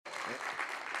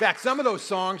fact, some of those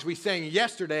songs we sang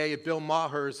yesterday at Bill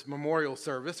Maher's memorial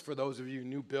service, for those of you who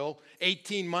knew Bill,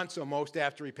 18 months almost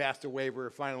after he passed away, we were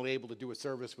finally able to do a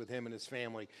service with him and his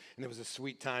family, and it was a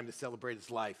sweet time to celebrate his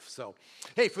life. So,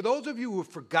 hey, for those of you who have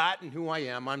forgotten who I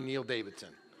am, I'm Neil Davidson.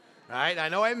 All right, I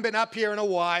know I haven't been up here in a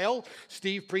while.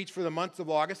 Steve preached for the month of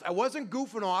August. I wasn't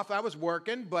goofing off. I was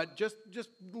working, but just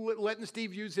letting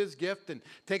Steve use his gift and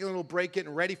taking a little break,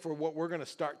 getting ready for what we're going to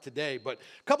start today. But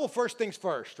a couple first things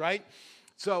first, right?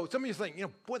 So some of you are thinking,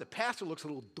 boy, the pastor looks a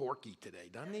little dorky today,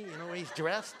 doesn't he? He's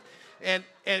dressed.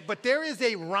 But there is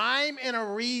a rhyme and a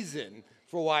reason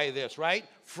for why this, right?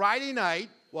 Friday night,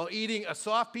 while eating a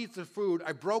soft piece of food,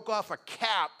 I broke off a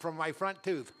cap from my front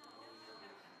tooth,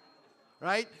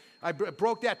 right? I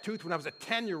broke that tooth when I was a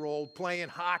 10-year-old playing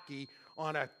hockey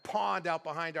on a pond out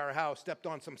behind our house, stepped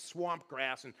on some swamp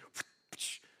grass, and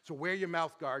so wear your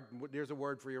mouth guard. There's a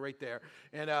word for you right there.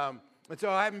 And so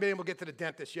I haven't been able to get to the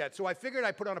dentist yet. So I figured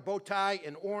I'd put on a bow tie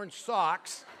and orange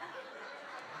socks,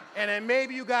 and then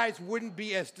maybe you guys wouldn't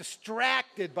be as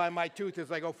distracted by my tooth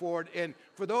as I go forward. And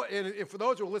for those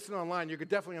who are listening online, you're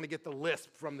definitely going to get the lisp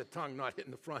from the tongue not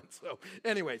hitting the front. So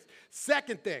anyways,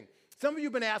 second thing. Some of you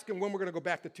have been asking when we're going to go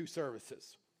back to 2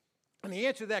 services. And the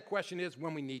answer to that question is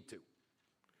when we need to.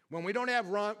 When we don't have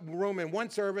room in 1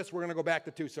 service, we're going to go back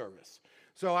to 2 service.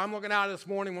 So I'm looking out this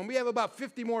morning. When we have about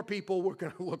 50 more people, we're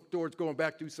going to look towards going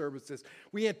back 2 services.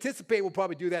 We anticipate we'll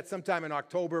probably do that sometime in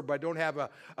October, but I don't have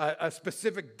a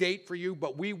specific date for you.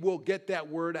 But we will get that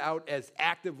word out as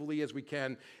actively as we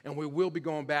can, and we will be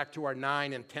going back to our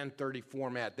 9 and 10:30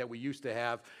 format that we used to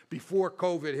have before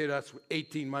COVID hit us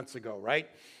 18 months ago, right?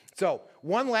 So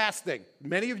one last thing.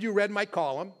 Many of you read my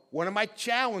column. One of my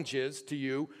challenges to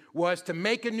you was to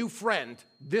make a new friend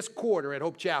this quarter at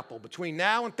Hope Chapel between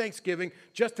now and Thanksgiving,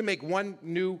 just to make one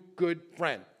new good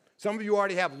friend. Some of you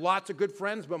already have lots of good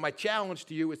friends, but my challenge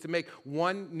to you is to make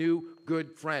one new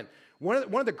good friend. One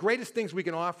of the greatest things we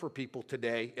can offer people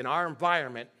today in our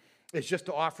environment is just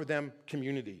to offer them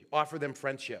community, offer them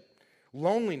friendship.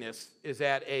 Loneliness is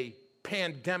at a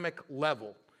pandemic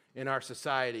level in our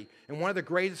society. And one of the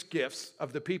greatest gifts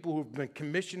of the people who've been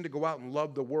commissioned to go out and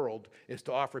love the world is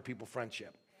to offer people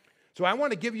friendship. So I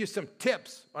want to give you some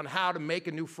tips on how to make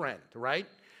a new friend, right?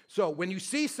 So when you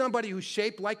see somebody who's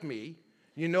shaped like me,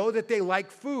 you know that they like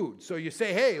food. So you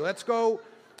say, hey, let's go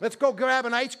grab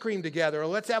an ice cream together, or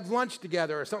let's have lunch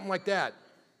together, or something like that.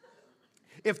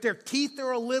 If their teeth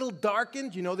are a little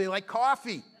darkened, you know they like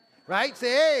coffee, right?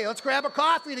 Say, hey, let's grab a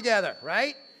coffee together,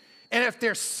 right? And if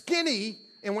they're skinny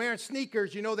and wearing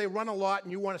sneakers, you know they run a lot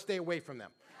and you want to stay away from them,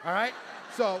 all right?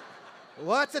 So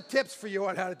lots of tips for you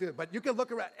on how to do it, but you can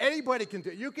look around. Anybody can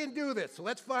do it. You can do this, so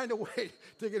let's find a way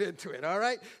to get into it, all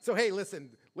right? So, hey,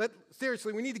 listen,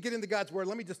 seriously, we need to get into God's Word.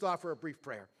 Let me just offer a brief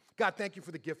prayer. God, thank you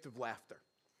for the gift of laughter.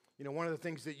 One of the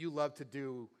things that you love to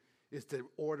do is to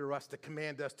order us, to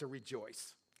command us to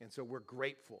rejoice. And so we're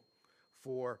grateful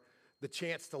for the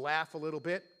chance to laugh a little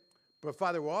bit. But,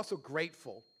 Father, we're also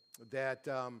grateful that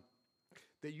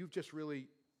you've just really,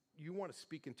 you want to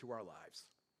speak into our lives.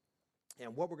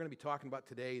 And what we're going to be talking about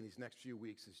today in these next few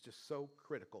weeks is just so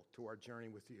critical to our journey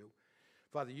with you.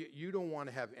 Father, you don't want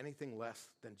to have anything less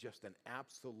than just an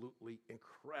absolutely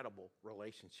incredible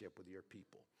relationship with your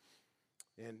people.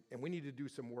 And we need to do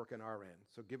some work on our end.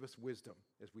 So give us wisdom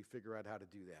as we figure out how to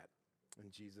do that. In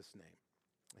Jesus'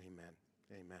 name, amen.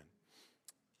 Amen.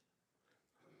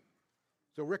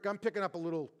 So, Rick, I'm picking up a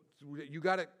little. You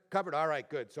got it covered? All right,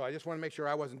 good. So I just want to make sure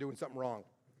I wasn't doing something wrong.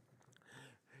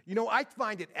 I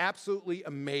find it absolutely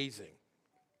amazing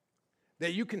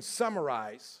that you can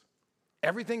summarize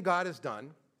everything God has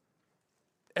done,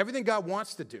 everything God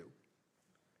wants to do,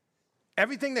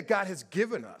 everything that God has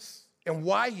given us, and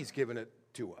why he's given it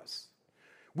to us.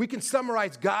 We can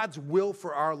summarize God's will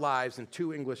for our lives in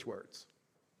 2 English words.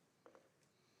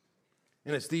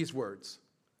 And it's these words: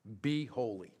 be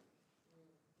holy.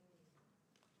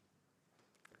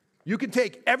 You can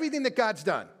take everything that God's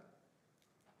done,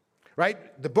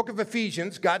 right? The book of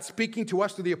Ephesians, God speaking to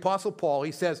us through the Apostle Paul,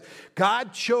 he says,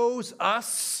 God chose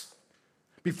us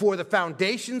before the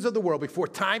foundations of the world, before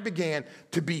time began,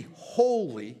 to be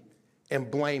holy and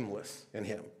blameless in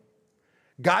him.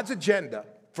 God's agenda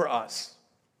for us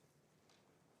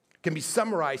can be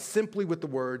summarized simply with the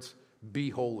words, be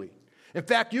holy. In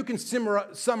fact, you can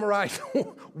summarize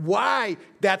why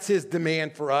that's his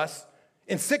demand for us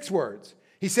in 6 words.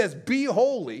 He says, be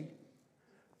holy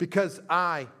because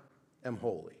I am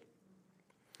holy.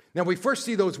 Now, we first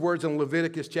see those words in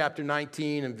Leviticus chapter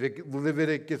 19 and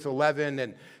Leviticus 11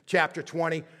 and chapter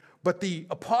 20. But the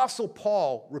Apostle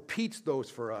Paul repeats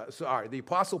those for us. The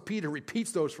Apostle Peter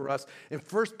repeats those for us in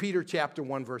 1 Peter chapter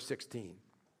 1, verse 16.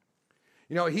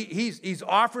 You know, he's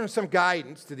offering some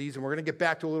guidance to these, and we're going to get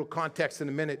back to a little context in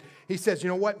a minute. He says, you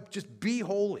know what? Just be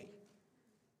holy,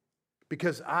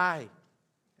 because I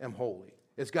am holy.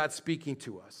 It's God speaking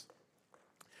to us.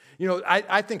 You know,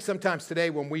 I think sometimes today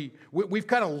when we've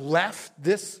kind of left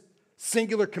this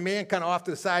singular command kind of off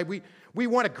to the side, we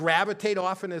want to gravitate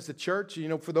often as the church. You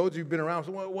know, for those who've been around,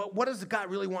 so what does God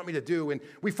really want me to do? And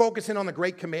we focus in on the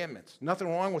great commandments. Nothing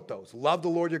wrong with those. Love the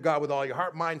Lord your God with all your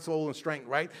heart, mind, soul, and strength,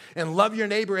 right? And love your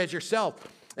neighbor as yourself.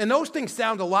 And those things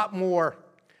sound a lot more,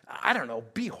 I don't know,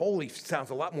 be holy sounds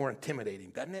a lot more intimidating,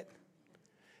 doesn't it?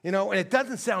 You know, and it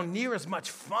doesn't sound near as much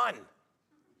fun,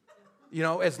 you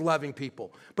know, as loving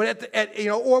people. But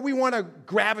or we want to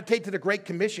gravitate to the Great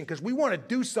Commission because we want to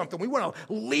do something. We want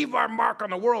to leave our mark on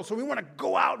the world. So we want to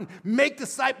go out and make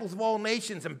disciples of all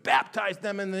nations and baptize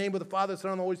them in the name of the Father,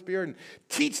 Son, and the Holy Spirit and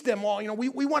teach them all. You know,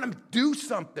 we want to do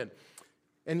something.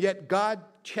 And yet God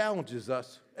challenges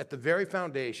us at the very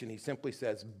foundation. He simply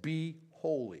says, be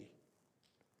holy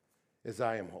as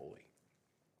I am holy.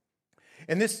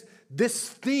 And this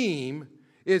theme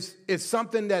is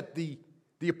something that the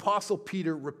Apostle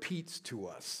Peter repeats to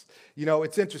us. You know,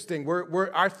 it's interesting.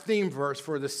 Our theme verse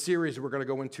for the series we're going to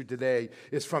go into today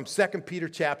is from 2 Peter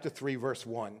chapter 3, verse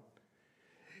 1.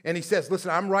 And he says,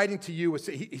 listen, I'm writing to you.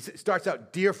 He starts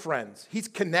out, dear friends. He's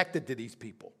connected to these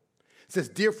people. He says,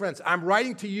 dear friends, I'm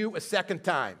writing to you a second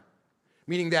time,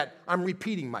 meaning that I'm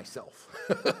repeating myself,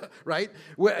 right?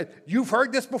 You've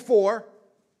heard this before,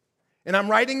 and I'm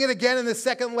writing it again in the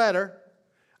second letter.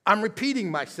 I'm repeating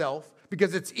myself,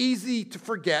 because it's easy to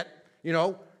forget, you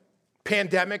know,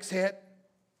 pandemics hit,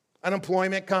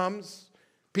 unemployment comes,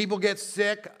 people get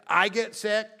sick, I get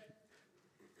sick.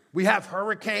 We have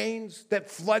hurricanes that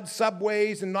flood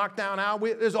subways and knock down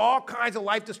houses. There's all kinds of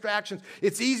life distractions.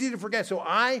 It's easy to forget. So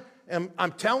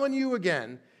I'm telling you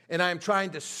again, and I'm trying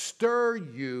to stir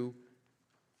you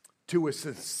to a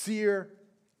sincere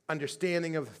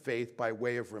understanding of the faith by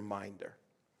way of reminder.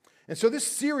 And so this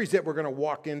series that we're going to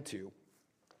walk into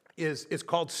is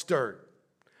called Stirred.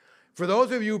 For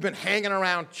those of you who've been hanging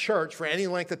around church for any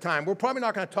length of time, we're probably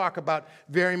not going to talk about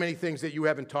very many things that you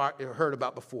haven't heard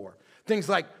about before. Things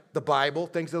like the Bible,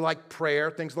 things like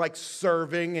prayer, things like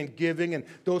serving and giving and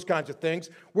those kinds of things.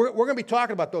 We're going to be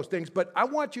talking about those things, but I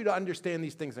want you to understand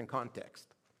these things in context.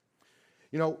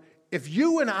 You know, if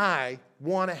you and I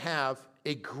want to have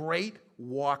a great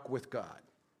walk with God,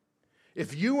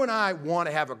 if you and I want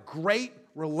to have a great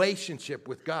relationship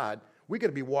with God, we got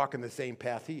to be walking the same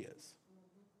path He is.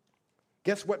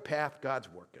 Guess what path God's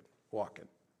walking?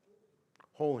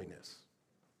 Holiness.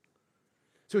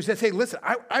 So He says, hey, listen,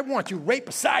 I want you right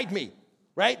beside me,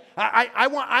 right? I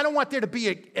don't want there to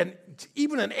be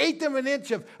even an eighth of an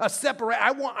inch of a separate.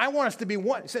 I want us to be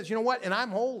one. He says, you know what? And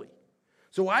I'm holy.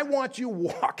 So I want you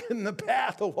walking the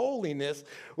path of holiness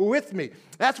with me.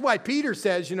 That's why Peter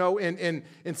says, you know, in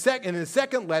the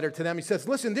second letter to them, he says,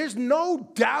 listen, there's no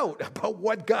doubt about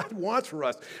what God wants for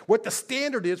us, what the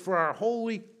standard is for our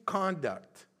holy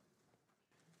conduct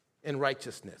and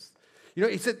righteousness. You know,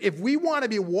 he said, if we want to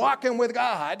be walking with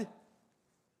God,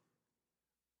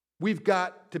 we've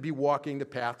got to be walking the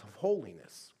path of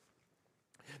holiness.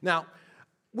 Now,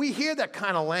 we hear that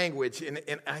kind of language, and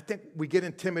I think we get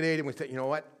intimidated and we say, you know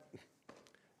what?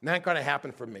 Not going to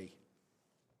happen for me.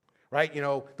 Right? You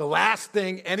know, the last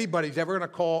thing anybody's ever going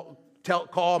to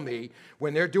call me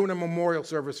when they're doing a memorial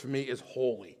service for me is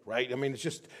holy. Right? I mean, it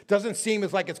just doesn't seem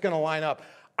as like it's going to line up.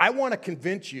 I want to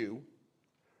convince you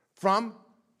from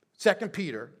 2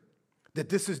 Peter that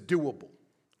this is doable.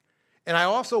 And I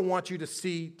also want you to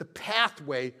see the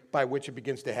pathway by which it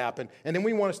begins to happen. And then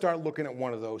we want to start looking at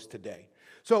one of those today.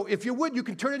 So if you would, you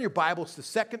can turn in your Bibles to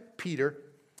 2 Peter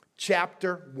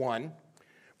chapter 1.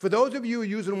 For those of you who are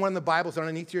using one of the Bibles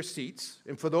underneath your seats,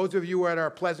 and for those of you who are at our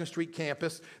Pleasant Street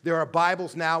campus, there are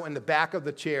Bibles now in the back of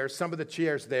the chairs, some of the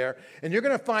chairs there. And you're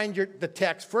going to find the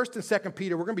text, 1 and 2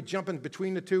 Peter. We're going to be jumping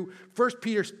between the two. 1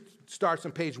 Peter starts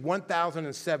on page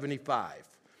 1075.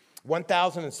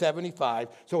 1075.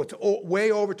 So it's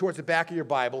way over towards the back of your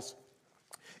Bibles.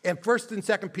 And 1 and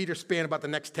 2 Peter span about the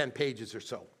next 10 pages or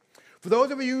so. For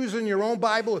those of you using your own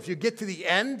Bible, if you get to the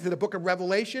end, to the book of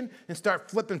Revelation, and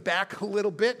start flipping back a little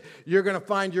bit, you're going to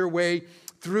find your way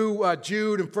through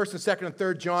Jude and 1st and 2nd and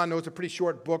 3rd John. Those are pretty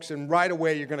short books, and right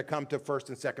away you're going to come to 1st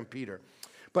and 2nd Peter.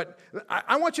 But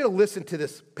I want you to listen to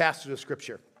this passage of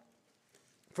Scripture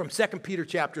from 2 Peter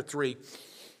chapter 3,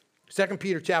 2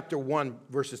 Peter chapter 1,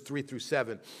 verses 3 through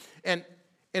 7. And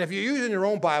if you're using your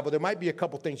own Bible, there might be a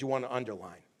couple things you want to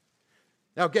underline.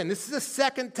 Now, again, this is the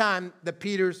second time that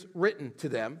Peter's written to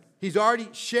them. He's already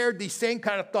shared these same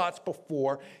kind of thoughts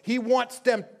before. He wants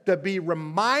them to be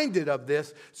reminded of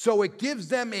this, so it gives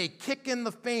them a kick in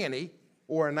the fanny,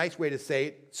 or a nice way to say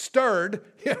it, stirred,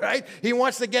 right? He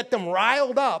wants to get them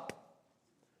riled up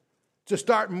to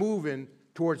start moving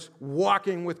towards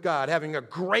walking with God, having a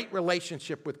great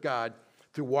relationship with God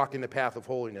through walking the path of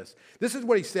holiness. This is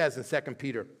what he says in 2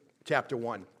 Peter chapter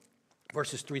 1,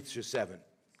 verses 3 through 7.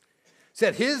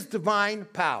 Said his divine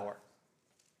power.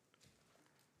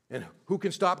 And who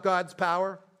can stop God's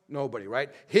power? Nobody, right?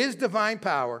 His divine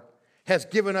power has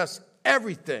given us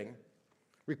everything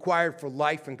required for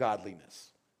life and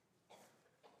godliness.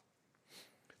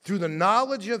 Through the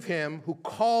knowledge of him who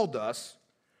called us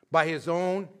by his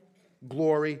own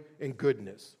glory and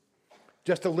goodness.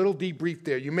 Just a little debrief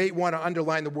there. You may want to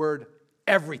underline the word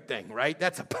everything, right?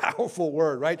 That's a powerful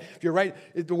word, right? If you're right,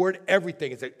 the word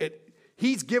everything.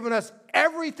 He's given us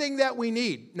everything that we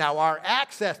need. Now, our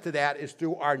access to that is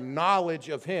through our knowledge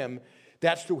of him.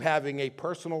 That's through having a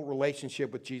personal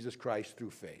relationship with Jesus Christ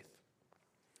through faith.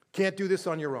 Can't do this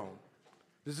on your own.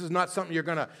 This is not something you're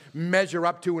going to measure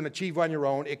up to and achieve on your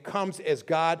own. It comes as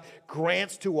God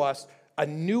grants to us a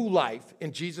new life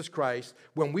in Jesus Christ.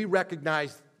 When we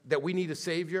recognize that we need a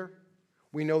Savior,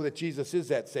 we know that Jesus is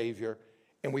that Savior,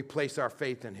 and we place our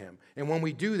faith in him. And when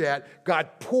we do that, God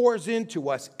pours into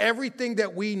us everything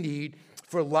that we need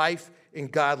for life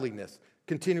and godliness.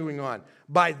 Continuing on.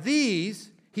 By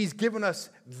these, he's given us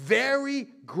very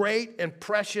great and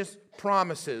precious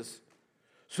promises,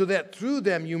 so that through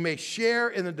them you may share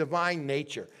in the divine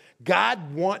nature.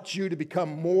 God wants you to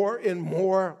become more and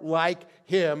more like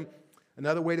him.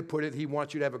 Another way to put it, he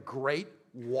wants you to have a great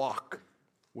walk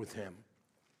with him.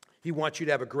 He wants you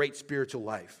to have a great spiritual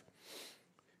life.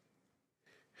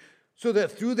 So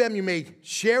that through them you may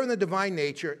share in the divine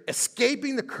nature,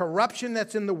 escaping the corruption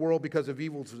that's in the world because of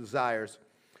evil desires.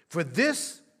 For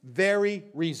this very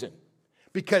reason,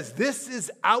 because this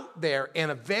is out there and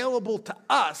available to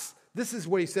us, this is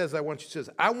what he says, I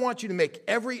want you to make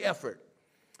every effort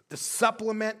to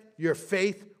supplement your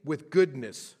faith with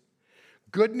goodness.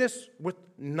 Goodness with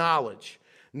knowledge.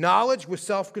 Knowledge with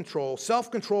self-control.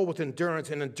 Self-control with endurance.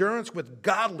 And endurance with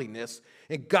godliness.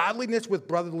 And godliness with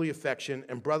brotherly affection.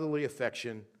 And brotherly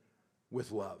affection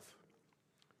with love.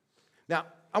 Now,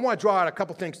 I want to draw out a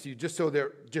couple things to you just so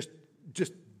they're just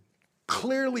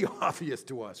clearly obvious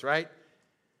to us, right?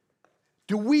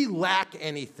 Do we lack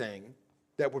anything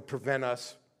that would prevent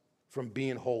us from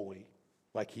being holy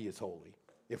like he is holy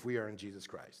if we are in Jesus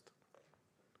Christ?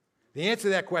 The answer to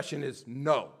that question is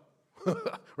no,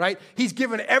 right? He's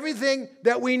given everything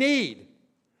that we need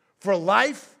for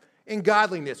life and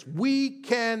godliness. We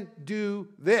can do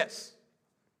this.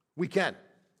 We can.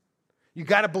 You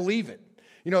got to believe it.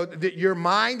 You know, that your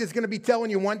mind is going to be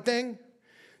telling you one thing.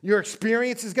 Your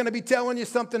experience is going to be telling you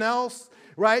something else,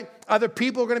 right? Other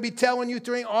people are going to be telling you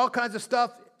all kinds of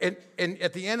stuff. And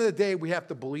at the end of the day, we have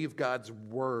to believe God's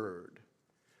word,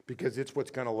 because it's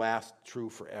what's going to last true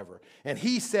forever. And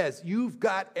he says, you've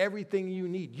got everything you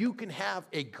need. You can have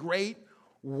a great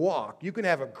walk. You can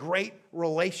have a great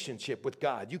relationship with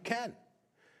God. You can.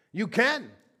 You can,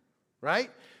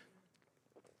 right?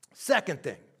 Second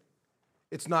thing,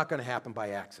 it's not going to happen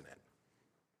by accident.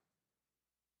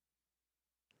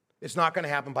 It's not going to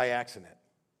happen by accident.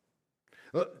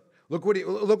 Look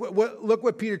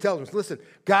what Peter tells us. Listen,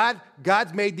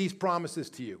 God's made these promises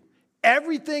to you.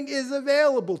 Everything is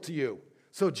available to you.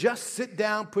 So just sit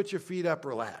down, put your feet up,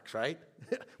 relax, right?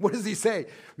 What does he say?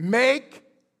 Make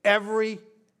every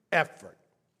effort,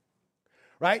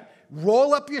 right?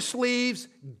 Roll up your sleeves,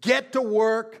 get to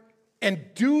work, and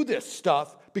do this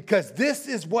stuff, because this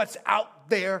is what's out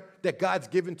there that God's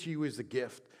given to you as a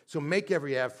gift. So make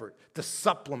every effort to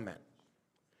supplement,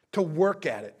 to work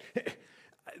at it.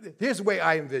 Here's the way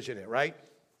I envision it, right?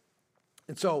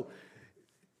 And so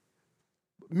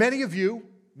many of you,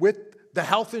 with the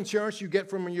health insurance you get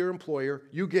from your employer,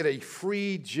 you get a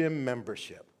free gym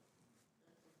membership.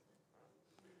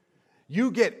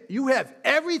 You have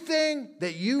everything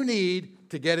that you need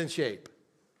to get in shape.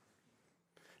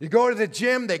 You go to the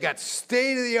gym, they got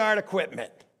state-of-the-art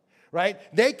equipment, right?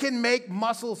 They can make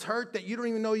muscles hurt that you don't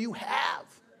even know you have.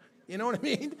 You know what I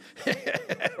mean?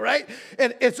 Right?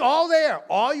 And it's all there.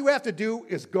 All you have to do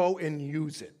is go and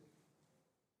use it.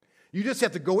 You just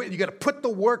have to go in. You got to put the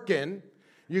work in.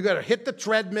 You got to hit the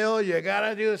treadmill. You got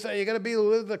to do this. You got to be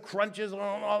with the crunches.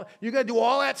 You got to do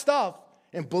all that stuff.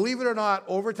 And believe it or not,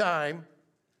 over time,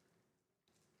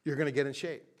 you're going to get in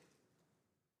shape.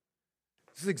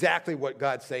 This is exactly what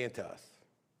God's saying to us.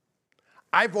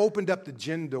 I've opened up the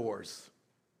gym doors.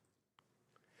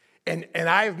 And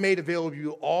I have made available to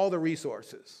you all the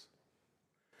resources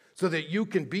so that you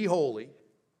can be holy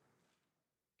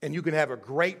and you can have a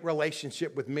great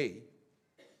relationship with me,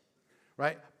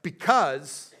 right?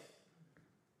 Because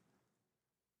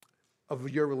of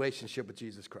your relationship with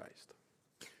Jesus Christ.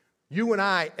 You and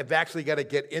I have actually got to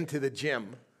get into the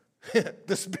gym,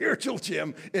 the spiritual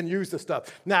gym, and use the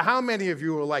stuff. Now, how many of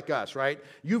you are like us, right?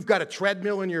 You've got a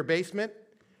treadmill in your basement,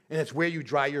 and it's where you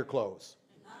dry your clothes,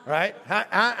 right?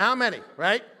 How many,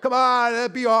 right? Come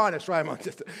on, be honest, right?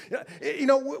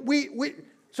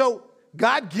 So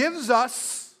God gives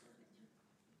us,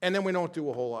 and then we don't do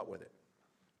a whole lot with it.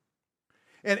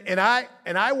 And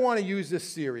I want to use this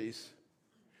series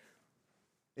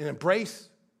and embrace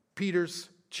Peter's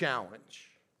challenge.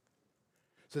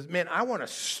 It says, man, I want to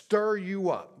stir you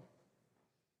up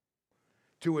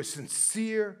to a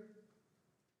sincere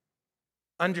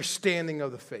understanding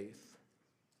of the faith.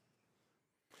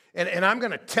 And I'm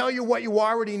going to tell you what you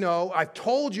already know. I've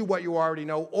told you what you already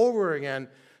know over again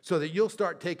so that you'll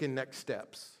start taking next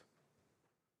steps,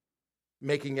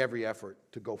 making every effort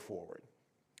to go forward.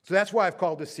 So that's why I've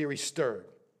called this series Stirred,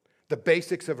 the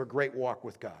basics of a great walk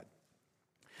with God.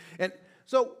 And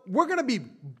so we're going to be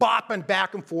bopping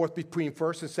back and forth between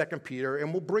 1st and 2nd Peter,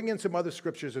 and we'll bring in some other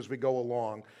scriptures as we go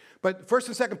along. But 1st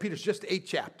and 2nd Peter is just 8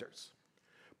 chapters.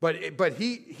 But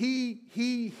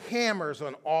he hammers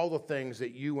on all the things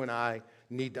that you and I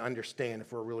need to understand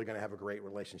if we're really going to have a great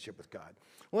relationship with God.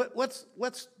 Let's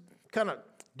kind of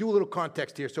do a little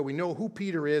context here so we know who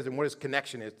Peter is and what his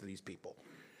connection is to these people.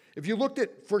 If you looked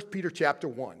at 1 Peter chapter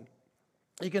 1,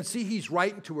 you can see he's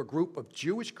writing to a group of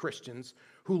Jewish Christians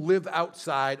who live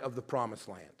outside of the Promised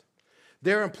Land.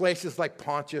 They're in places like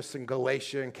Pontus and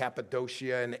Galatia and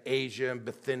Cappadocia and Asia and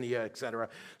Bithynia, etc.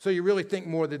 So you really think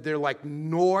more that they're like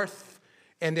north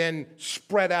and then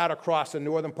spread out across the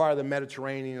northern part of the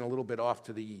Mediterranean and a little bit off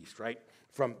to the east, right,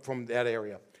 from that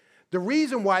area. The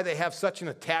reason why they have such an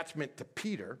attachment to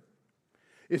Peter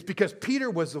is because Peter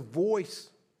was the voice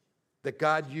that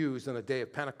God used on the day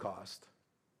of Pentecost.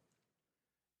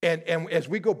 And as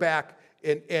we go back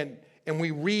and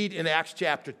we read in Acts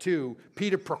chapter 2,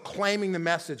 Peter proclaiming the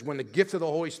message when the gifts of the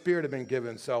Holy Spirit have been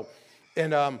given. So,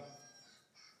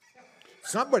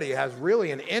 somebody has really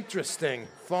an interesting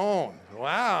phone.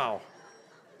 Wow.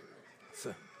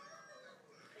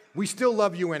 We still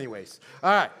love you anyways.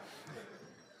 All right.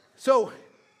 So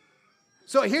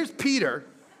here's Peter.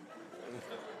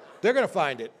 They're going to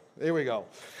find it. There we go.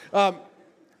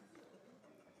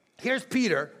 Here's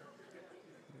Peter.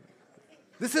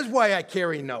 This is why I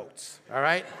carry notes, all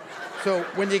right? So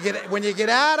when you get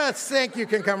out of sync, you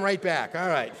can come right back, all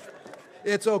right?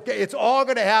 It's okay. It's all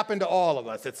going to happen to all of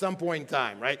us at some point in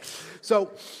time, right? So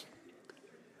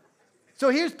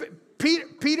here's Peter.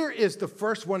 Peter is the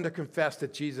first one to confess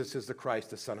that Jesus is the Christ,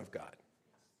 the Son of God.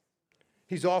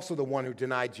 He's also the one who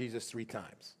denied Jesus 3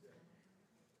 times.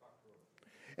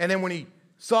 And then when he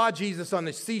saw Jesus on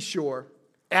the seashore,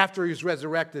 after he was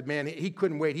resurrected, man, he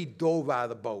couldn't wait. He dove out of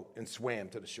the boat and swam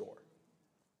to the shore.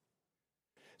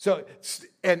 So,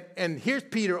 and here's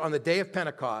Peter on the day of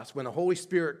Pentecost when the Holy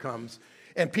Spirit comes,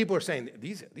 and people are saying,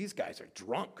 these guys are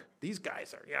drunk. These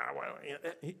guys are,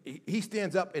 he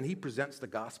stands up and he presents the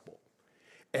gospel.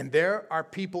 And there are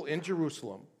people in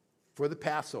Jerusalem for the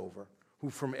Passover who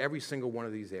from every single one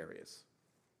of these areas,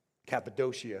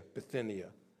 Cappadocia, Bithynia,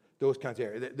 those kinds of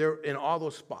areas, they're in all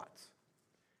those spots.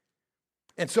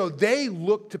 And so they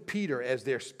look to Peter as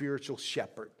their spiritual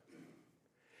shepherd.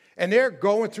 And they're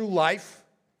going through life.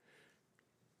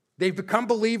 They've become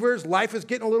believers. Life is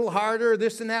getting a little harder,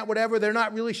 this and that, whatever. They're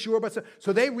not really sure.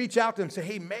 So they reach out to him and say,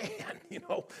 hey, man,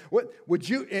 what would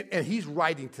you? And he's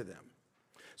writing to them.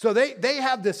 So they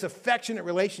have this affectionate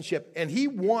relationship, and he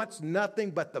wants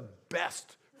nothing but the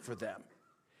best for them.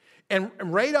 And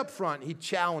right up front, he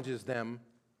challenges them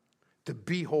to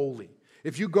be holy.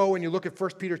 If you go and you look at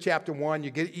 1 Peter chapter 1,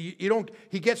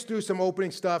 he gets through some opening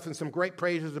stuff and some great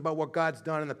praises about what God's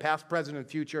done in the past, present, and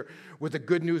future with the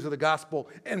good news of the gospel.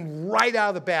 And right out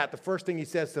of the bat, the first thing he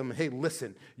says to them, hey,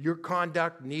 listen, your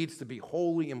conduct needs to be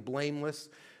holy and blameless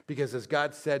because as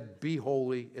God said, be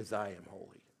holy as I am holy.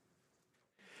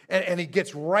 And he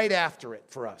gets right after it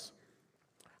for us.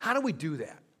 How do we do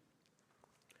that?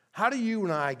 How do you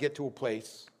and I get to a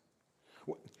place?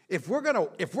 If we're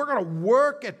gonna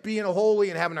work at being holy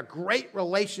and having a great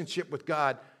relationship with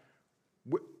God,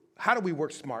 how do we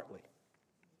work smartly?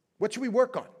 What should we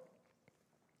work on?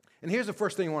 And here's the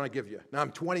first thing I want to give you. Now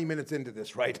I'm 20 minutes into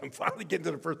this, right? I'm finally getting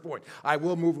to the first point. I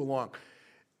will move along.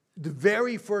 The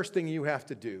very first thing you have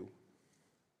to do,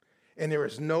 and there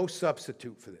is no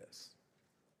substitute for this,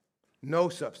 no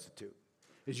substitute,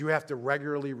 is you have to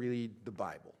regularly read the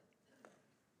Bible.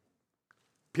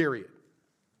 Period.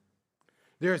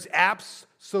 There's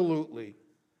absolutely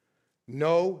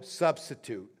no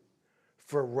substitute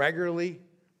for regularly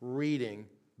reading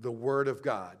the Word of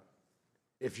God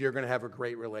if you're going to have a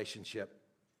great relationship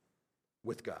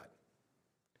with God,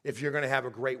 if you're going to have a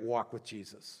great walk with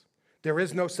Jesus. There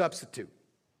is no substitute,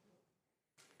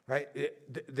 right?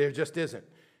 There just isn't.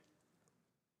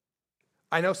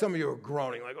 I know some of you are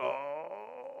groaning like,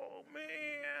 oh, man,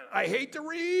 I hate to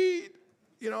read,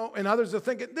 and others are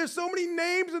thinking, there's so many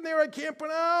names in there I can't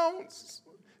pronounce,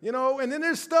 and then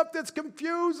there's stuff that's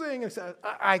confusing. And so,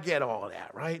 I get all of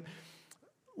that, right?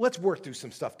 Let's work through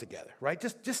some stuff together, right?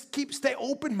 Just stay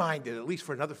open-minded at least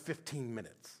for another 15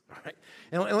 minutes, all right?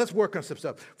 And let's work on some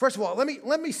stuff. First of all,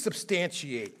 let me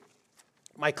substantiate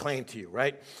my claim to you,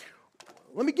 right?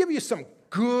 Let me give you some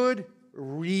good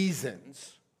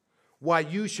reasons why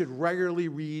you should regularly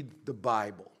read the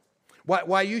Bible,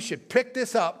 why you should pick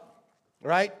this up,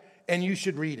 right, and you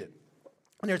should read it.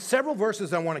 And there's several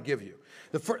verses I want to give you.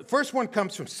 The first one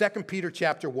comes from 2 Peter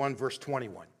chapter 1, verse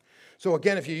 21. So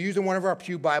again, if you're using one of our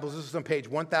pew Bibles, this is on page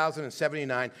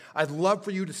 1079. I'd love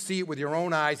for you to see it with your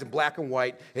own eyes in black and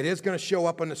white. It is going to show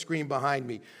up on the screen behind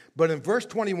me. But in verse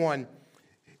 21,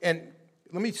 and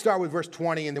let me start with verse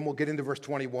 20, and then we'll get into verse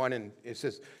 21. And he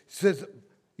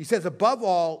says, above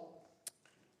all,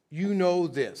 you know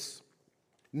this.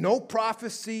 No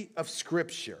prophecy of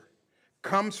Scripture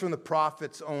comes from the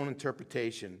prophet's own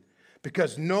interpretation,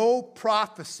 because no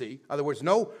prophecy, in other words,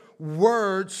 no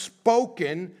word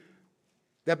spoken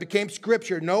that became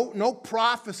Scripture, no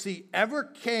prophecy ever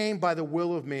came by the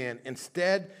will of man.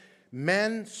 Instead,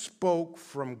 men spoke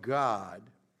from God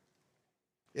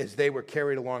as they were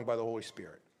carried along by the Holy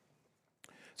Spirit.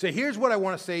 So here's what I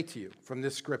want to say to you from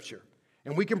this Scripture.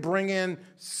 And we can bring in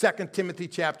 2 Timothy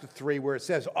chapter 3, where it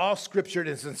says all Scripture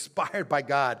is inspired by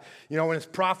God, and it's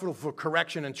profitable for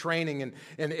correction and training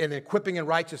and equipping in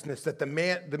righteousness, that the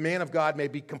man of God may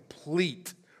be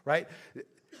complete, right?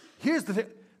 Here's the thing.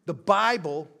 The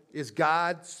Bible is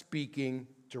God speaking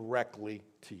directly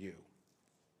to you.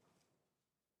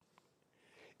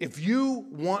 If you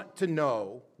want to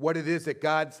know what it is that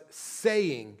God's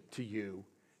saying to you,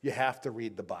 you have to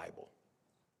read the Bible.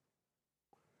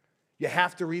 You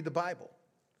have to read the Bible.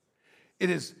 It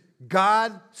is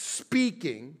God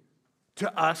speaking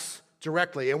to us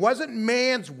directly. It wasn't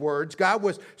man's words. God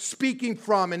was speaking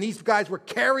from, and these guys were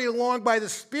carried along by the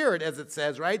Spirit, as it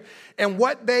says, right? And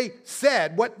what they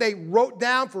said, what they wrote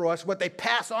down for us, what they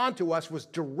passed on to us was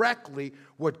directly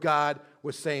what God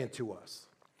was saying to us.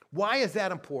 Why is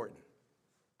that important?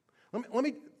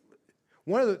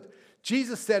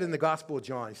 Jesus said in the Gospel of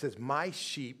John, he says, my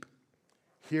sheep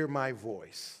hear my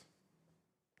voice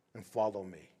and follow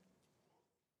me.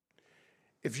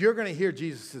 If you're going to hear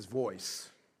Jesus' voice,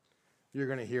 you're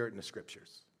going to hear it in the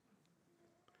Scriptures.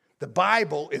 The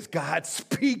Bible is God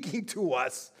speaking to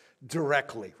us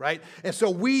directly, right? And so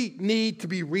we need to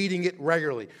be reading it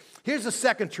regularly. Here's the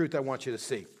second truth I want you to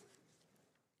see.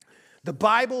 The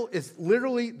Bible is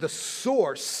literally the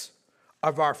source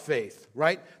of our faith,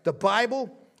 right? The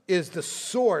Bible is the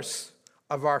source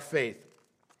of our faith.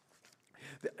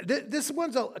 This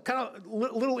one's a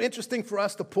little interesting for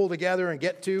us to pull together and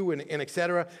get to and et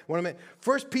cetera.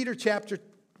 1 Peter chapter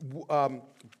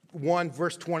 1,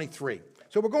 verse 23.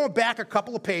 So we're going back a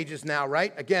couple of pages now,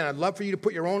 right? Again, I'd love for you to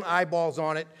put your own eyeballs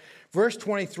on it. Verse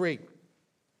 23.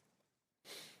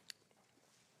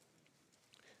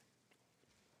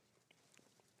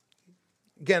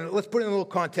 Again, let's put it in a little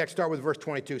context. Start with verse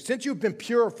 22. Since you've been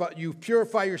purified, you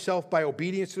purify yourself by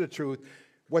obedience to the truth.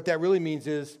 What that really means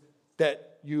is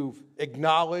that you've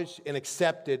acknowledged and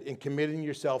accepted and committing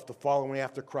yourself to following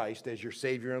after Christ as your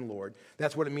Savior and Lord.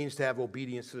 That's what it means to have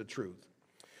obedience to the truth.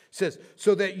 It says,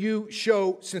 so that you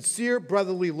show sincere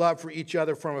brotherly love for each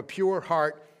other from a pure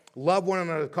heart, love one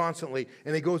another constantly.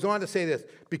 And it goes on to say this,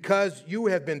 because you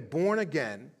have been born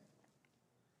again,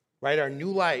 right? Our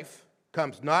new life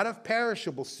comes not of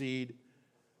perishable seed,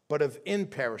 but of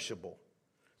imperishable,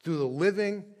 through the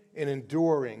living and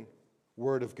enduring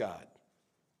Word of God.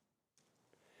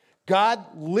 God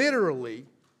literally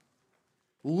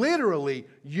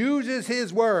uses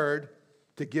His Word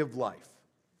to give life.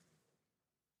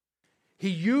 He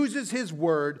uses His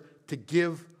Word to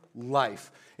give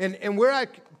life. And where I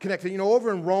connected,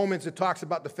 over in Romans, it talks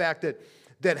about the fact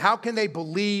that how can they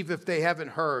believe if they haven't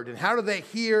heard? And how do they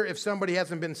hear if somebody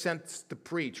hasn't been sent to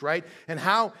preach, right? And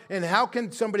how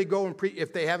can somebody go and preach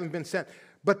if they haven't been sent?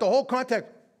 But the whole context,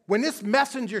 when this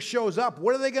messenger shows up,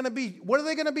 what are they going to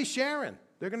be sharing?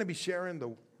 They're going to be sharing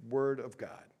the Word of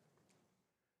God.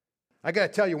 I got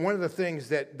to tell you, one of the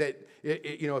things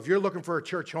if you're looking for a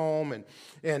church home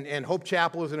and Hope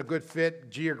Chapel isn't a good fit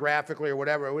geographically or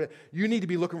whatever, you need to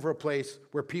be looking for a place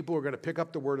where people are going to pick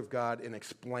up the Word of God and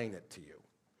explain it to you.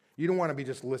 You don't want to be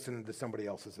just listening to somebody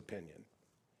else's opinion.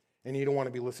 And you don't want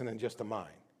to be listening just to mine.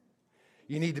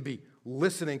 You need to be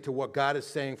listening to what God is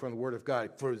saying from the Word of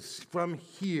God. For it's from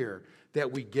here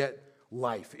that we get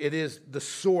life. It is the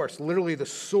source, literally the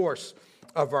source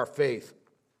of our faith.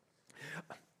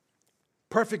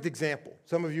 Perfect example.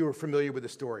 Some of you are familiar with the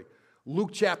story.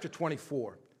 Luke chapter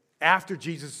 24. After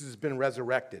Jesus has been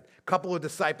resurrected, a couple of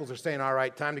disciples are saying, all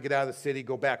right, time to get out of the city,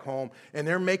 go back home. And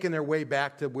they're making their way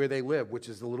back to where they live, which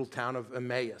is the little town of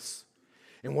Emmaus.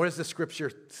 And what does the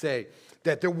scripture say?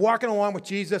 That they're walking along with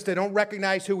Jesus, they don't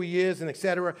recognize who he is, and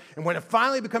etc. And when it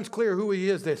finally becomes clear who he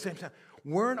is, they say,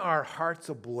 weren't our hearts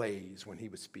ablaze when he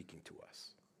was speaking to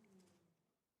us?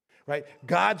 Right?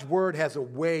 God's word has a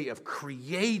way of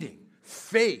creating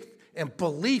faith and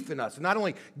belief in us. It not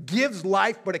only gives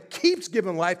life, but it keeps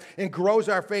giving life and grows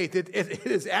our faith. It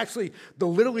is actually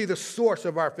literally the source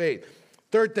of our faith.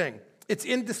 Third thing, it's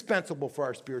indispensable for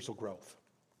our spiritual growth.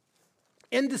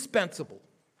 Indispensable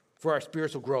for our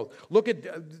spiritual growth. Look at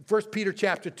 1 Peter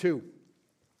chapter 2,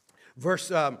 verse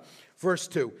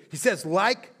 2. He says,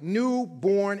 like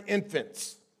newborn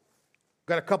infants.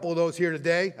 Got a couple of those here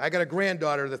today. I got a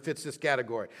granddaughter that fits this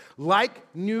category.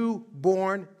 Like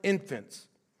newborn infants.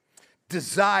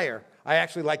 Desire. I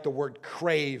actually like the word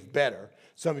crave better.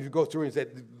 Some of you go through and say,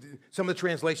 some of the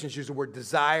translations use the word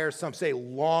desire. Some say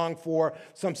long for.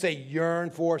 Some say yearn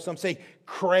for. Some say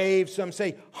crave. Some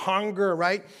say hunger,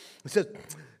 right? It says,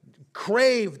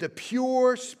 crave the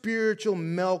pure spiritual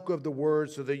milk of the word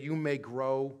so that you may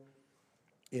grow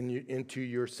into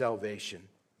your salvation.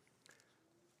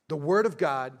 The Word of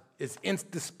God is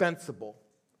indispensable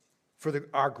for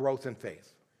our growth in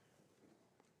faith,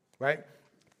 right?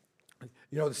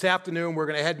 You know, this afternoon we're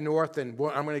going to head north and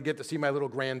I'm going to get to see my little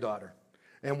granddaughter.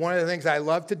 And one of the things I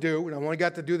love to do, and I've only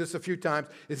got to do this a few times,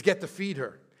 is get to feed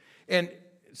her. And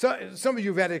so, some of you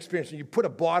have had an experience, you put a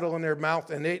bottle in their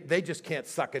mouth and they just can't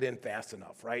suck it in fast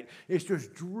enough, right? It's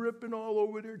just dripping all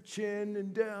over their chin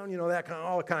and down, you know,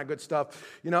 all that kind of good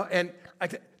stuff. You know, and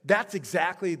that's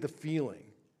exactly the feeling.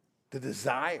 The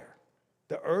desire,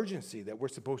 the urgency that we're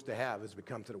supposed to have as we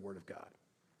come to the Word of God.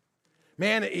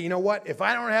 Man, you know what? If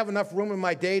I don't have enough room in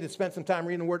my day to spend some time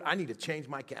reading the Word, I need to change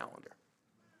my calendar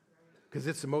because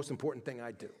it's the most important thing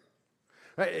I do.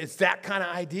 Right? It's that kind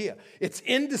of idea. It's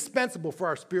indispensable for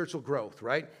our spiritual growth,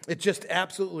 right? It just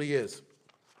absolutely is.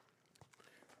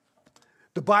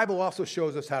 The Bible also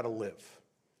shows us how to live.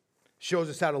 Shows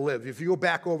us how to live. If you go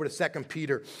back over to 2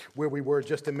 Peter, where we were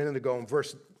just a minute ago in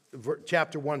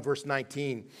chapter 1, verse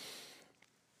 19.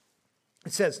 He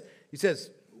says,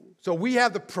 so we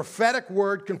have the prophetic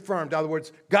word confirmed. In other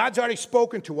words, God's already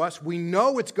spoken to us. We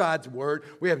know it's God's word.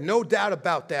 We have no doubt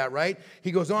about that, right?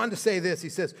 He goes on to say this. He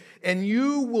says, and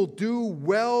you will do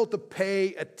well to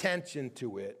pay attention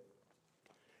to it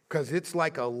because it's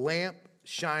like a lamp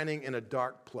shining in a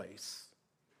dark place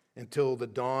until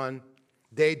the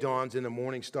day dawns and the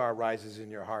morning star rises in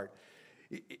your heart.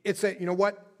 It's you know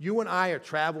what? You and I are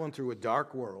traveling through a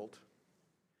dark world,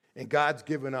 and God's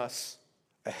given us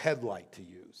a headlight to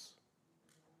use.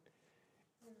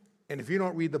 And if you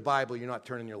don't read the Bible, you're not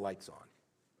turning your lights on.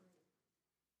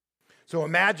 So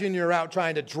imagine you're out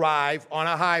trying to drive on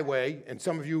a highway, and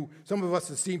some of us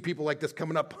have seen people like this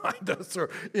coming up behind us or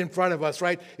in front of us,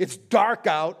 right? It's dark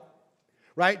out,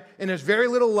 right? And there's very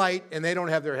little light, and they don't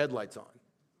have their headlights on.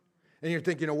 And you're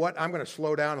thinking, you know what? I'm going to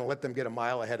slow down and let them get a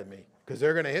mile ahead of me because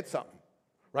they're going to hit something,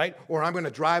 right? Or I'm going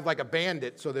to drive like a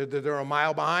bandit so they're a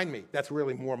mile behind me. That's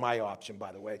really more my option,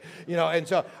 by the way. You know, and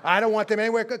so I don't want them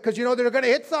anywhere because you know they're going to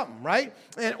hit something, right?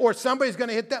 Or somebody's going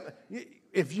to hit them.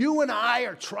 If you and I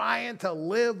are trying to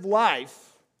live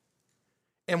life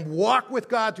and walk with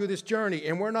God through this journey,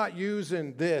 and we're not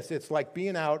using this, it's like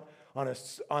being out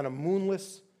on a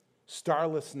moonless,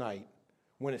 starless night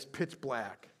when it's pitch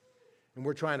black, and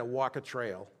we're trying to walk a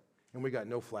trail, and we got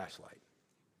no flashlight.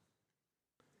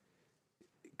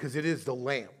 Because it is the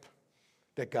lamp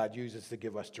that God uses to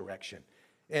give us direction.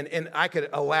 And I could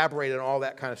elaborate on all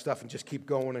that kind of stuff and just keep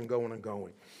going and going and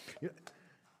going.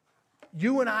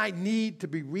 You and I need to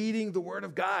be reading the Word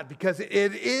of God because it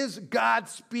is God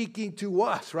speaking to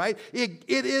us, right? It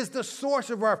is the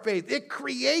source of our faith. It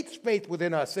creates faith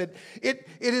within us. It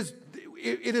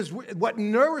is what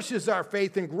nourishes our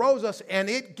faith and grows us, and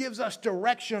it gives us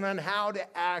direction on how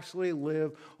to actually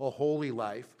live a holy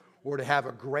life or to have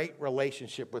a great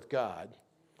relationship with God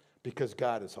because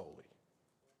God is holy.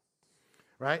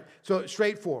 Right? So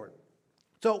straightforward.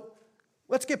 So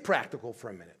let's get practical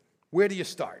for a minute. where do you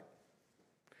start?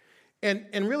 And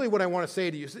really what I want to say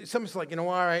to you, someone's like, all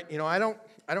right, I don't,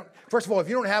 first of all, if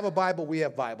you don't have a Bible, we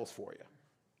have Bibles for you,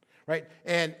 right?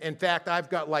 And in fact, I've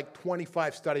got like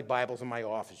 25 study Bibles in my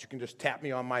office. You can just tap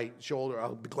me on my shoulder.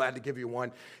 I'll be glad to give you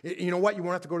one. You know what? You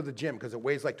won't have to go to the gym because it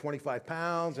weighs like 25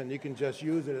 pounds, and you can just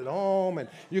use it at home, and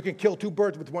you can kill two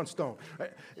birds with one stone.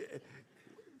 Right?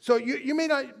 So you may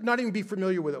not even be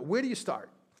familiar with it. Where do you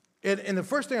start? And the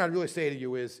first thing I'd really say to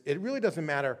you is, it really doesn't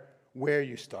matter where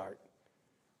you start.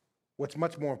 What's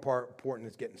much more important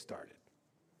is getting started.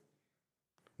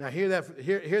 Now, hear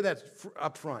that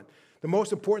up front. The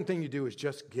most important thing you do is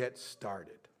just get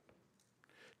started.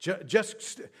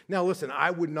 Now, listen, I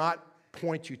would not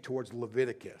point you towards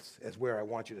Leviticus as where I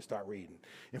want you to start reading.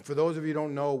 And for those of you who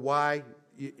don't know why,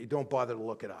 you don't bother to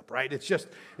look it up, right?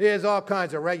 There's all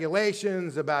kinds of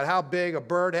regulations about how big a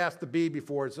bird has to be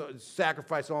before it's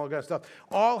sacrificed and all that kind of stuff.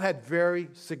 All had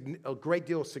a great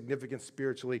deal of significance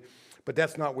spiritually, but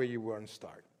that's not where you want to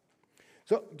start.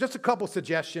 So just a couple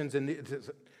suggestions, and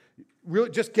really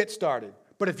just get started.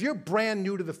 But if you're brand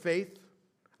new to the faith,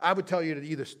 I would tell you to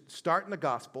either start in the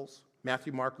Gospels,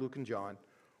 Matthew, Mark, Luke, and John,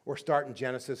 or start in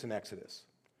Genesis and Exodus,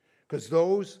 because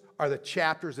those are the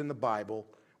chapters in the Bible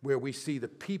where we see the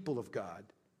people of God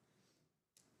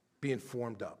being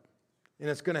formed up. And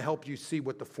it's going to help you see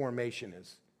what the formation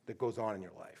is that goes on in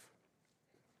your life.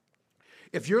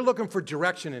 If you're looking for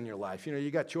direction in your life, you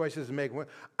got choices to make.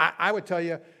 I would tell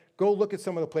you, go look at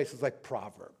some of the places like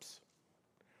Proverbs,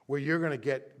 where you're going to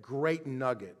get great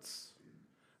nuggets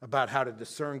about how to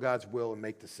discern God's will and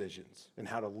make decisions and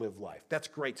how to live life. That's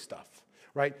great stuff,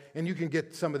 right? And you can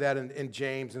get some of that in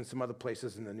James and some other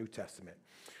places in the New Testament.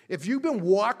 If you've been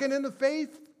walking in the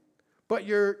faith, but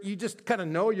you just kind of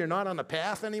know you're not on the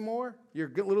path anymore, you're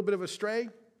a little bit of astray,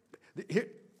 here,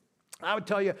 I would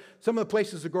tell you some of the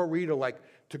places to go read are like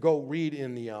to go read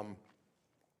in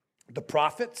the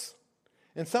prophets.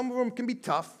 And some of them can be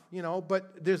tough,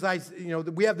 but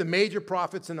we have the major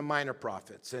prophets and the minor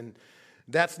prophets. And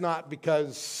that's not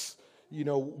because,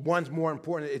 one's more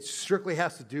important. It strictly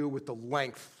has to do with the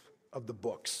length of the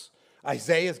books.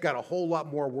 Isaiah's got a whole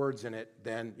lot more words in it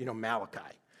than, Malachi.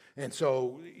 And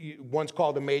so one's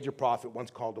called a major prophet,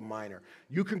 one's called a minor.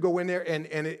 You can go in there, and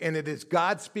it is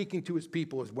God speaking to his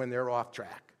people is when they're off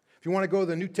track. If you want to go to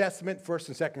the New Testament, 1st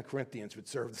and 2nd Corinthians would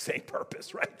serve the same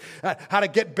purpose, right? How to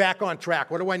get back on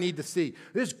track. What do I need to see?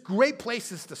 There's great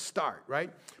places to start,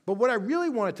 right? But what I really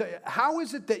want to tell you, how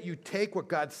is it that you take what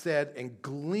God said and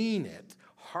glean it,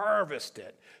 harvest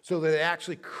it, so that it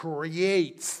actually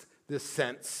creates this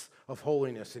sense of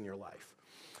holiness in your life?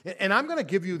 And I'm going to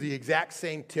give you the exact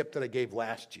same tip that I gave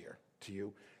last year to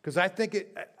you, because I think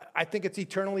it's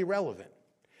eternally relevant.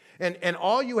 And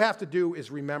all you have to do is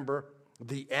remember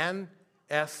the NSW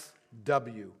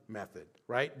method,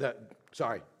 right? Did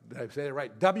I say it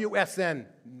right? WSN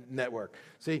network.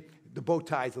 See, the bow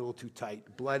tie is a little too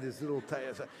tight. Blood is a little tight.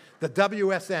 The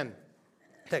WSN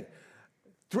thing.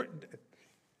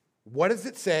 What does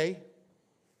it say?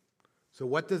 So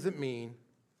what does it mean?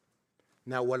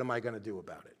 Now what am I going to do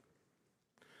about it?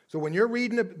 So when you're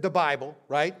reading the Bible,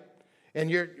 right,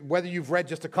 and whether you've read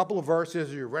just a couple of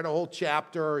verses or you've read a whole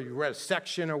chapter or you've read a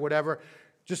section or whatever,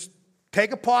 just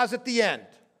take a pause at the end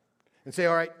and say,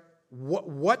 all right,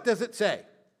 what does it say?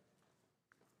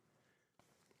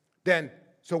 Then,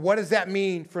 so what does that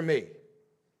mean for me?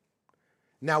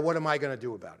 Now what am I going to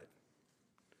do about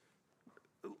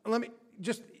it?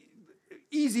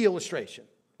 Easy illustration,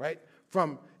 right?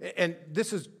 And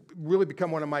this has really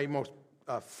become one of my most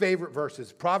favorite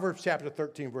verses, Proverbs chapter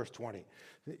 13, verse 20,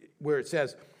 where it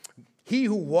says, he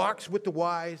who walks with the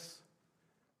wise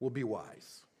will be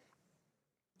wise,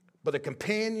 but the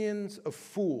companions of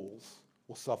fools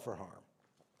will suffer harm.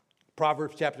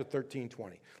 Proverbs chapter 13,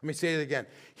 20. Let me say it again.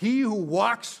 He who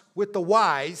walks with the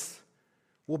wise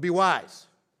will be wise,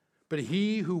 but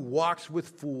he who walks with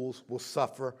fools will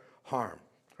suffer harm,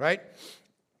 right?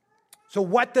 So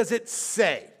what does it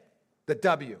say? The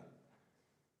W.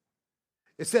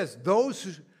 It says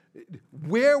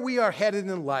where we are headed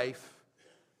in life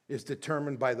is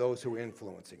determined by those who are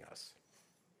influencing us.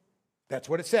 That's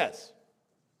what it says.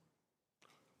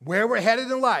 Where we're headed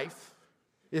in life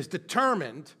is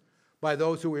determined by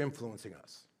those who are influencing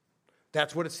us.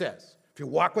 That's what it says. If you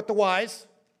walk with the wise,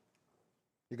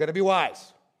 you're going to be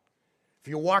wise. If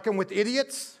you're walking with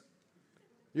idiots,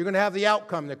 you're going to have the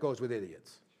outcome that goes with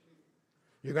idiots.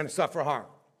 You're going to suffer harm.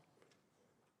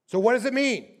 So what does it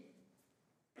mean?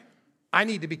 I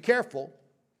need to be careful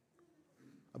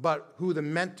about who the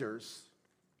mentors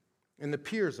and the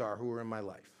peers are who are in my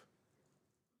life.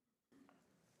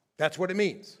 That's what it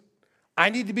means. I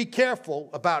need to be careful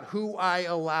about who I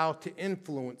allow to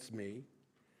influence me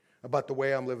about the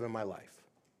way I'm living my life.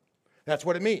 That's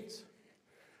what it means.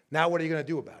 Now, what are you going to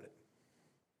do about it?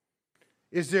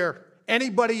 Is there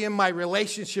anybody in my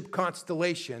relationship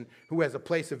constellation who has a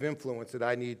place of influence that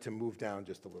I need to move down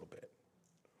just a little bit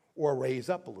or raise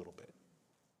up a little bit?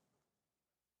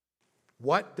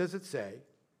 What does it say?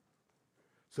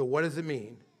 So what does it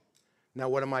mean? Now,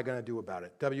 what am I going to do about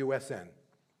it? WSN.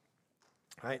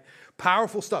 Right?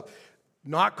 Powerful stuff.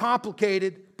 Not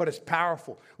complicated, but it's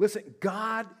powerful. Listen,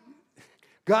 God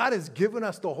has given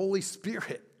us the Holy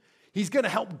Spirit. He's going to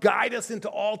help guide us into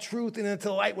all truth and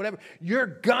into light, whatever. You're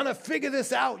going to figure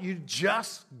this out. You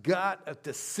just got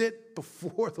to sit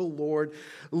before the Lord,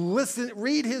 listen,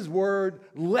 read his word,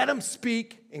 let him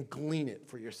speak, and glean it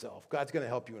for yourself. God's going to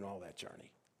help you in all that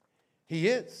journey. He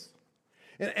is.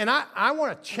 And I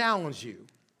want to challenge you,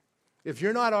 if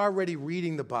you're not already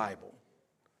reading the Bible,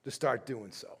 to start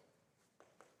doing so.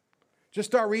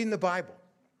 Just start reading the Bible.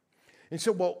 And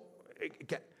so, well,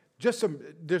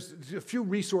 there's a few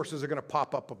resources that are going to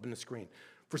pop up in the screen.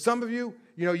 For some of you,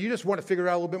 you just want to figure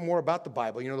out a little bit more about the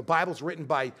Bible. The Bible's written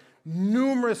by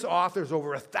numerous authors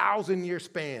over a 1,000-year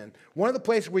span. One of the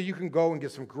places where you can go and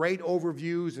get some great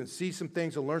overviews and see some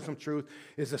things and learn some truth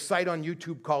is a site on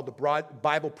YouTube called the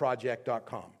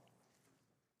BibleProject.com.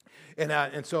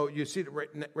 And so you see it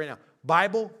right now,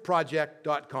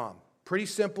 BibleProject.com. Pretty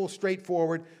simple,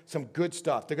 straightforward, some good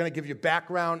stuff. They're going to give you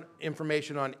background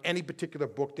information on any particular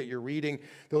book that you're reading.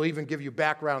 They'll even give you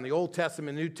background in the Old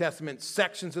Testament, New Testament,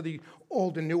 sections of the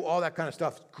Old and New, all that kind of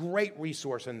stuff. Great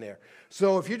resource in there.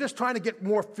 So if you're just trying to get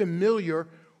more familiar,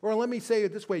 or let me say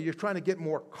it this way, you're trying to get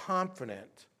more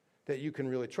confident that you can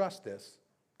really trust this,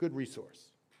 good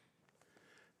resource.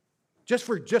 Just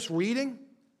reading,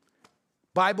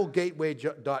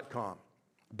 BibleGateway.com.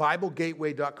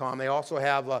 BibleGateway.com. They also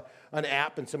have an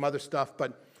app and some other stuff.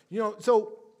 But,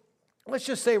 so let's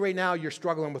just say right now you're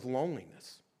struggling with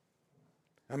loneliness.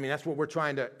 I mean, that's what we're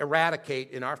trying to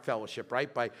eradicate in our fellowship,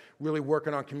 right? By really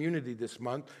working on community this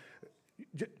month.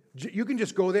 You can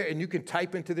just go there and you can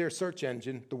type into their search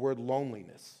engine the word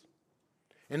loneliness.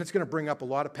 And it's going to bring up a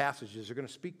lot of passages that are going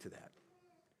to speak to that.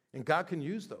 And God can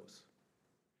use those.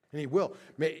 And he will.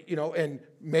 And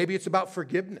maybe it's about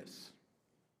forgiveness.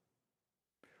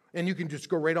 And you can just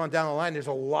go right on down the line. There's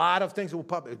a lot of things that will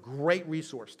pop up. A great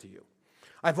resource to you.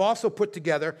 I've also put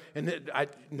together, and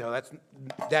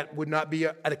that would not be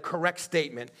a correct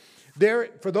statement.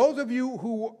 For those of you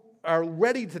who are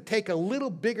ready to take a little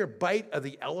bigger bite of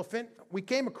the elephant, we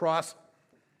came across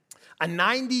a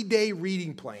 90-day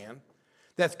reading plan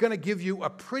that's going to give you a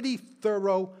pretty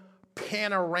thorough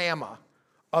panorama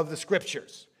of the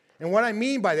Scriptures. And what I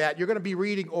mean by that, you're going to be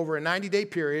reading over a 90-day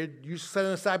period. You set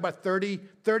aside about 30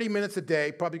 minutes a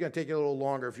day. Probably going to take you a little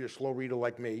longer if you're a slow reader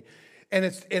like me. And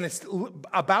it's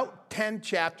about 10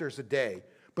 chapters a day.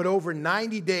 But over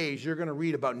 90 days, you're going to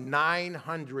read about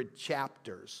 900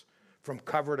 chapters from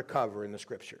cover to cover in the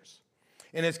Scriptures.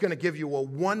 And it's going to give you a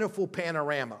wonderful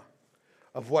panorama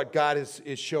of what God has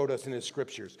showed us in his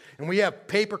Scriptures. And we have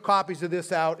paper copies of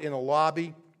this out in the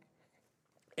lobby.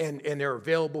 And they're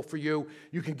available for you.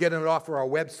 You can get it off of our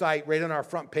website. Right on our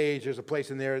front page, there's a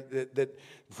place in there that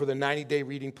for the 90-day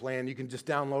reading plan, you can just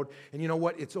download. And you know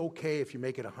what? It's okay if you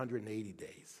make it 180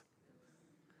 days.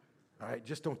 All right?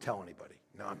 Just don't tell anybody.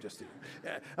 No, I'm just...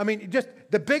 just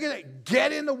the bigger...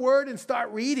 Get in the Word and start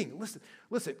reading.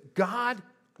 Listen. God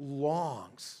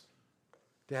longs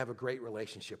to have a great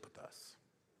relationship with us.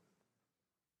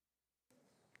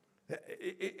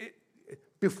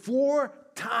 Before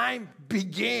time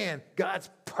began, God's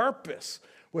purpose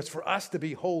was for us to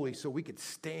be holy so we could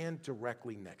stand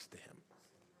directly next to him.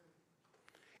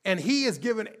 And he has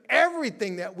given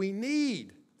everything that we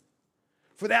need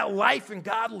for that life and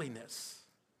godliness.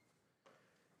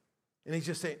 And he's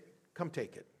just saying, come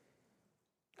take it.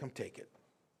 Come take it.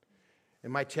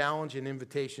 And my challenge and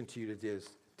invitation to you is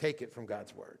take it from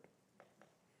God's word.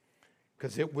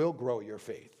 Because it will grow your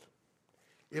faith.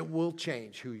 It will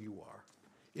change who you are.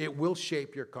 It will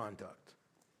shape your conduct,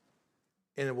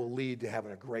 and it will lead to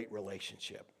having a great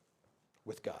relationship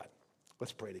with God.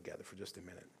 Let's pray together for just a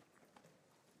minute.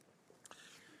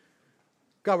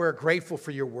 God, we're grateful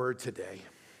for your word today.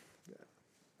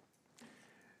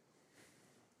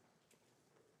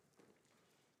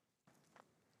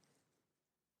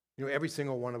 Every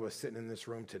single one of us sitting in this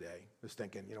room today is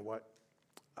thinking, you know what?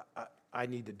 I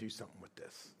need to do something with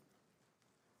this.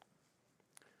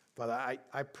 Father,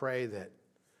 I pray that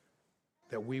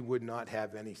we would not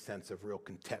have any sense of real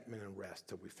contentment and rest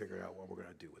till we figure out what we're going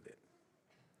to do with it.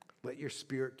 Let your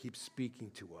Spirit keep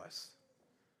speaking to us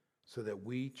so that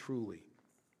we truly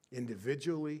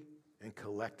individually and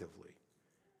collectively,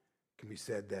 it can be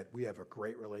said that we have a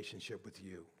great relationship with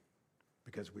you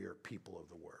because we are people of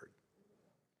the Word.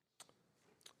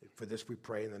 For this we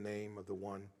pray in the name of the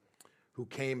one who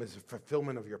came as a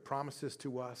fulfillment of your promises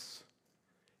to us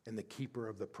and the keeper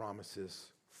of the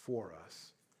promises for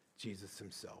us, Jesus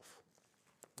himself.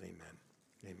 Amen.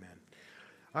 Amen.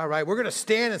 All right, we're going to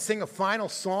stand and sing a final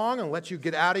song and let you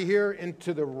get out of here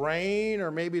into the rain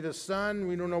or maybe the sun.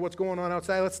 We don't know what's going on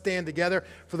outside. Let's stand together.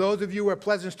 For those of you who are at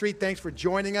Pleasant Street, thanks for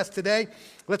joining us today.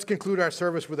 Let's conclude our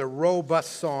service with a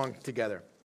robust song together.